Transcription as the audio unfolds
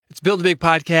Build a Big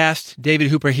Podcast. David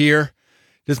Hooper here.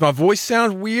 Does my voice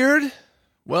sound weird?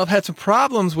 Well, I've had some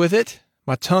problems with it.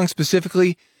 My tongue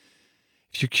specifically.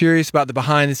 If you're curious about the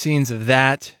behind the scenes of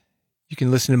that, you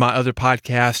can listen to my other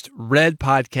podcast, Red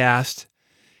Podcast.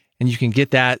 And you can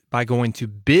get that by going to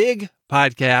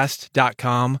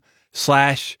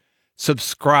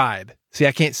bigpodcast.com/subscribe. See,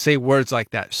 I can't say words like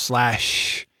that. /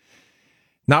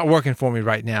 Not working for me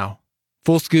right now.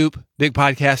 Full scoop,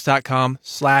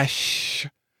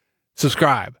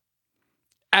 bigpodcast.com/subscribe.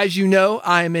 As you know,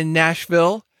 I am in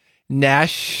Nashville. We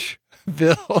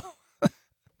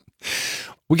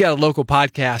got a local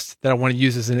podcast that I want to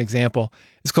use as an example.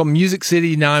 It's called Music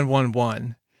City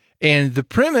 911. And the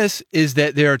premise is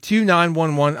that there are two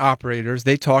 911 operators.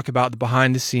 They talk about the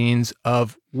behind the scenes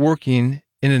of working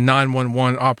in a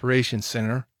 911 operations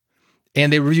center.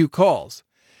 And they review calls.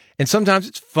 And sometimes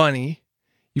it's funny.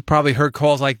 You've probably heard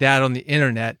calls like that on the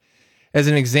internet. As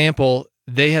an example,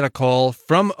 they had a call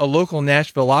from a local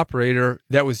Nashville operator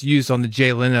that was used on the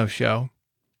Jay Leno show.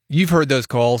 You've heard those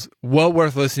calls. Well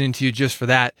worth listening to just for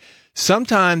that.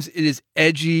 Sometimes it is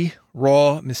edgy,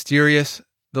 raw, mysterious.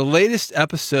 The latest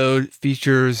episode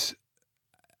features,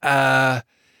 I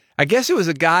guess it was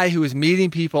a guy who was meeting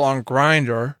people on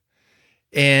Grindr,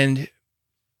 and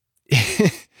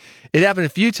it happened a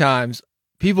few times.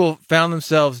 People found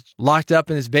themselves locked up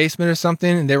in his basement or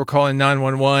something, and they were calling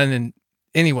 911. And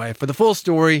anyway, for the full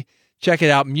story, check it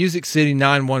out, Music City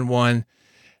 911.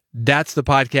 That's the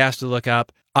podcast to look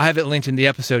up. I have it linked in the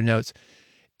episode notes.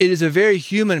 It is a very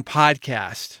human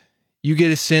podcast. You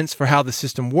get a sense for how the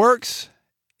system works,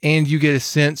 and you get a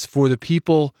sense for the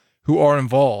people who are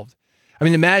involved. I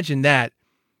mean, imagine that.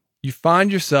 You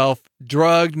find yourself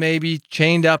drugged, maybe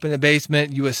chained up in a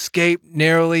basement. You escape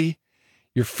narrowly.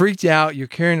 You're freaked out. You're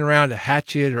carrying around a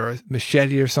hatchet or a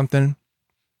machete or something.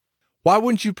 Why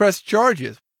wouldn't you press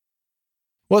charges?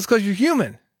 Well, it's because you're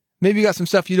human. Maybe you got some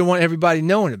stuff you don't want everybody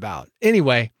knowing about.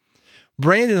 Anyway,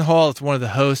 Brandon Hall is one of the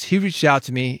hosts. He reached out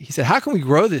to me. He said, how can we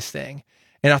grow this thing?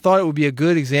 And I thought it would be a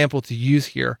good example to use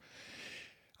here.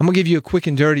 I'm going to give you a quick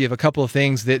and dirty of a couple of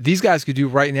things that these guys could do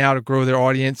right now to grow their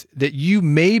audience that you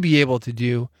may be able to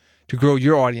do to grow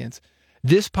your audience.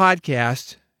 This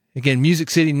podcast, again, Music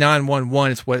City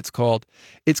 911 is what it's called.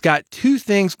 It's got two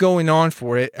things going on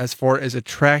for it as far as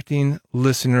attracting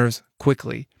listeners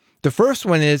quickly. The first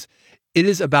one is it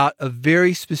is about a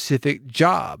very specific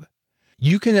job.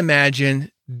 You can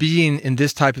imagine being in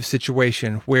this type of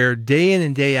situation where day in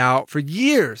and day out for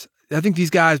years, I think these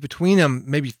guys between them,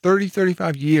 maybe 30,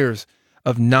 35 years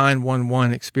of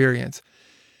 911 experience.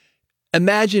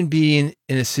 Imagine being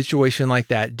in a situation like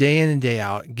that, day in and day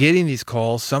out, getting these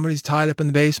calls, somebody's tied up in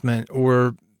the basement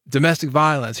or domestic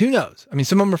violence. Who knows? I mean,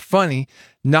 some of them are funny.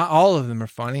 Not all of them are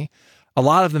funny. A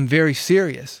lot of them very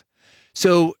serious.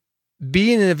 So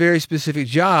being in a very specific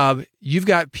job, you've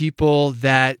got people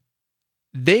that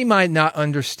they might not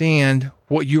understand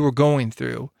what you were going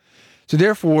through. So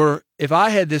therefore, if I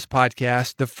had this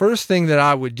podcast, the first thing that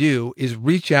I would do is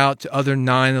reach out to other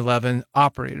 911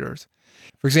 operators.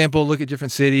 For example, look at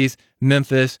different cities,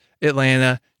 Memphis,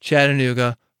 Atlanta,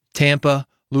 Chattanooga, Tampa,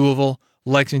 Louisville,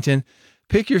 Lexington.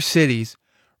 Pick your cities,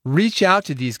 reach out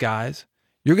to these guys.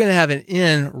 You're going to have an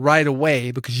in right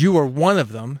away because you are one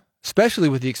of them, especially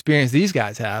with the experience these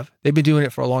guys have. They've been doing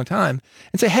it for a long time.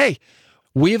 And say, hey,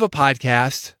 we have a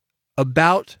podcast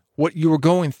about what you were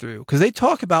going through, because they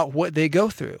talk about what they go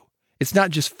through. It's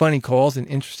not just funny calls and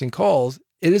interesting calls.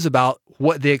 It is about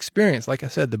what they experience. Like I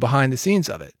said, the behind the scenes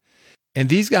of it. And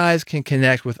these guys can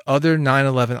connect with other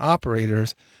 911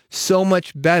 operators so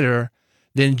much better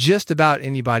than just about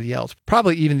anybody else.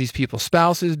 Probably even these people's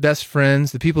spouses, best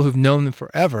friends, the people who've known them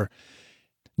forever.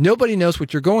 Nobody knows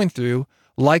what you're going through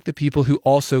like the people who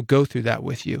also go through that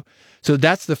with you. So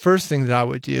that's the first thing that I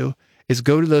would do is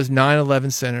go to those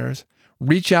 911 centers,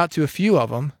 reach out to a few of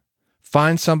them,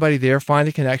 find somebody there, find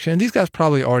a connection. And these guys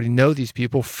probably already know these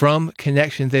people from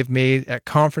connections they've made at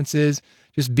conferences,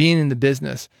 just being in the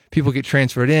business. People get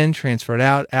transferred in, transferred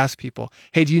out, ask people,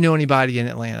 hey, do you know anybody in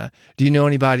Atlanta? Do you know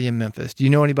anybody in Memphis? Do you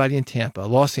know anybody in Tampa,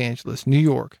 Los Angeles, New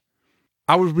York?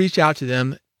 I would reach out to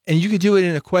them, and you could do it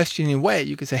in a questioning way.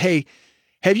 You could say, hey,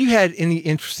 have you had any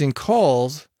interesting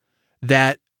calls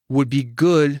that would be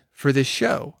good for this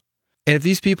show? And if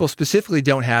these people specifically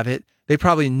don't have it, they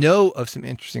probably know of some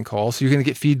interesting calls, so you're going to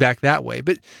get feedback that way.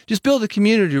 But just build a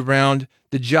community around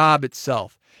the job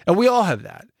itself. And we all have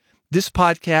that. This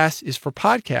podcast is for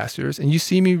podcasters, and you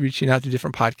see me reaching out to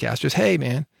different podcasters. Hey,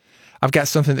 man, I've got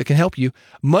something that can help you,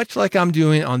 much like I'm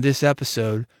doing on this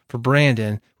episode for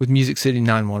Brandon with Music City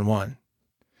 911.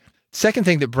 Second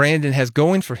thing that Brandon has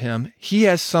going for him, he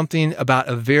has something about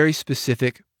a very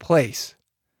specific place.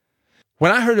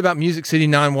 When I heard about Music City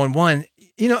 911,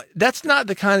 that's not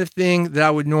the kind of thing that I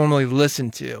would normally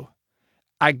listen to.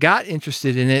 I got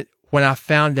interested in it when I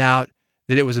found out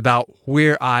that it was about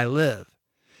where I live.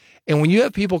 And when you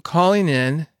have people calling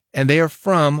in and they are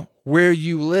from where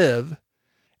you live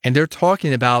and they're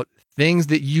talking about things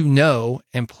that you know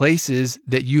and places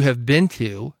that you have been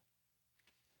to,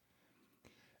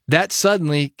 that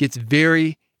suddenly gets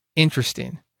very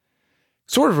interesting.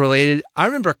 Sort of related, I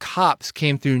remember cops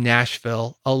came through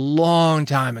Nashville a long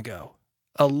time ago,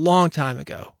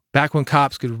 back when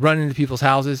cops could run into people's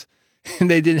houses and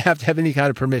they didn't have to have any kind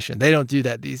of permission. They don't do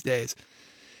that these days.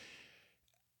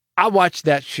 I watched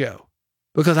that show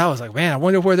because I was like, man, I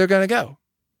wonder where they're going to go.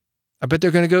 I bet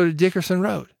they're going to go to Dickerson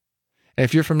Road. And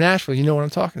if you're from Nashville, you know what I'm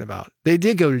talking about. They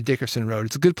did go to Dickerson Road.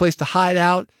 It's a good place to hide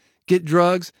out, get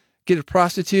drugs, get a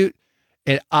prostitute.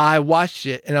 And I watched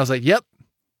it and I was like, yep,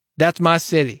 that's my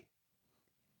city.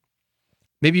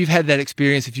 Maybe you've had that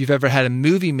experience if you've ever had a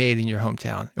movie made in your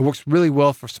hometown. It works really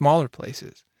well for smaller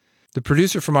places. The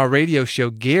producer from our radio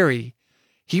show, Gary,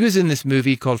 he was in this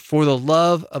movie called For the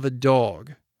Love of a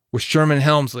Dog with Sherman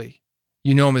Hemsley.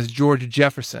 You know him as George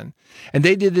Jefferson. And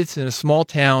they did this in a small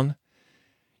town.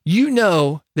 You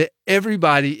know that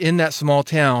everybody in that small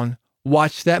town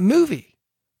watched that movie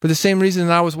for the same reason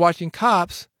that I was watching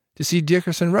Cops to see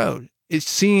Dickerson Road. It's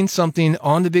seeing something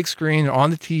on the big screen or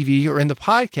on the TV or in the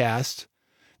podcast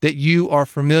that you are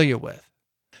familiar with.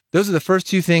 Those are the first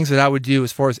two things that I would do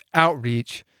as far as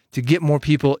outreach to get more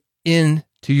people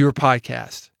into your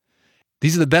podcast.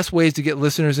 These are the best ways to get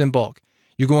listeners in bulk.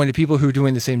 You're going to people who are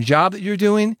doing the same job that you're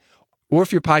doing, or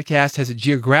if your podcast has a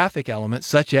geographic element,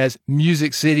 such as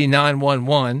Music City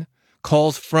 911,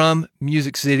 calls from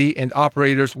Music City and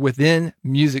operators within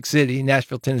Music City,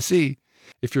 Nashville, Tennessee.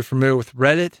 If you're familiar with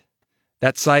Reddit,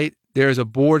 that site, there is a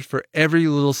board for every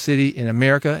little city in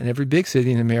America and every big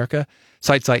city in America.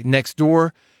 Sites like Nextdoor,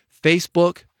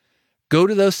 Facebook. Go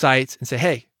to those sites and say,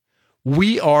 hey,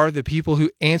 we are the people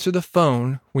who answer the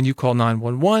phone when you call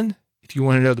 911. If you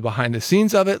want to know the behind the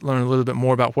scenes of it, learn a little bit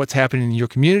more about what's happening in your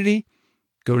community,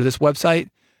 go to this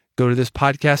website, go to this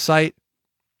podcast site.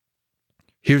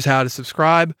 Here's how to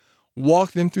subscribe.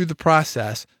 Walk them through the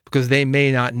process because they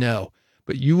may not know,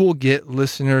 but you will get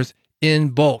listeners in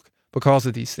bulk because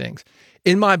of these things.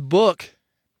 In my book,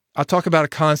 I'll talk about a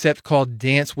concept called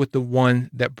Dance with the One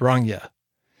That Brung Ya.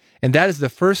 And that is the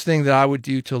first thing that I would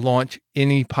do to launch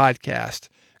any podcast.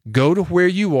 Go to where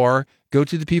you are, go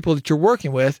to the people that you're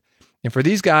working with. And for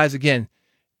these guys, again,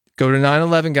 go to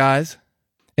 911 guys.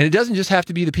 And it doesn't just have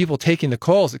to be the people taking the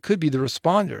calls. It could be the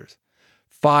responders,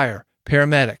 fire,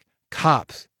 paramedic,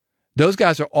 cops. Those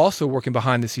guys are also working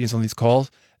behind the scenes on these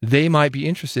calls. They might be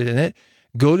interested in it.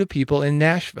 Go to people in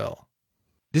Nashville.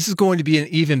 This is going to be an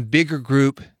even bigger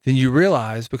group than you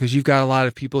realize because you've got a lot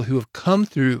of people who have come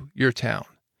through your town.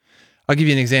 I'll give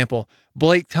you an example.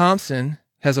 Blake Thompson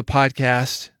has a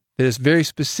podcast that is very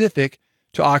specific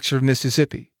to Oxford,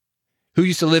 Mississippi. Who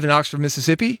used to live in Oxford,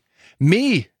 Mississippi?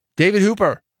 Me, David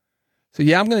Hooper. So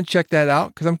yeah, I'm going to check that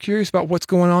out because I'm curious about what's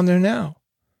going on there now.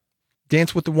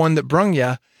 Dance with the One That Brung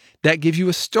Ya. That gives you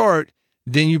a start,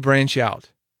 then you branch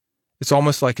out. It's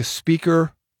almost like a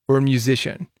speaker or a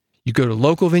musician. You go to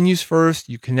local venues first,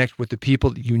 you connect with the people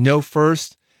that you know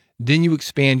first, then you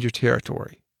expand your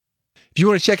territory. If you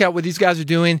want to check out what these guys are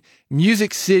doing,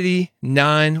 Music City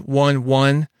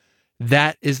 911,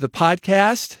 that is the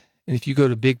podcast. And if you go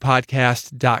to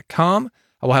bigpodcast.com,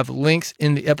 I will have links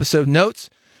in the episode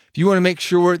notes. If you want to make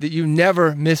sure that you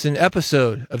never miss an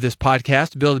episode of this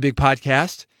podcast, Build a Big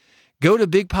Podcast, go to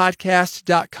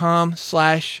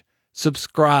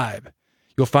bigpodcast.com/subscribe.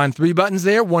 You'll find 3 buttons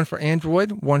there, one for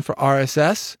Android, one for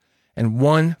RSS, and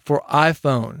one for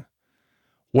iPhone.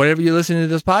 Whatever you're listening to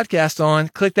this podcast on,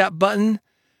 click that button.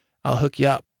 I'll hook you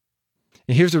up.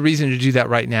 And here's a reason to do that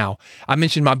right now. I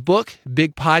mentioned my book,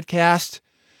 Big Podcast.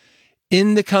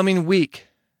 In the coming week,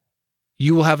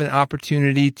 you will have an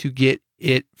opportunity to get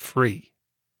it free.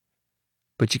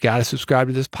 But you got to subscribe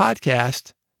to this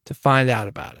podcast to find out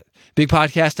about it.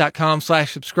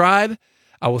 Bigpodcast.com/subscribe.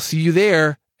 I will see you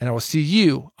there, and I will see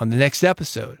you on the next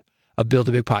episode of Build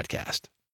a Big Podcast.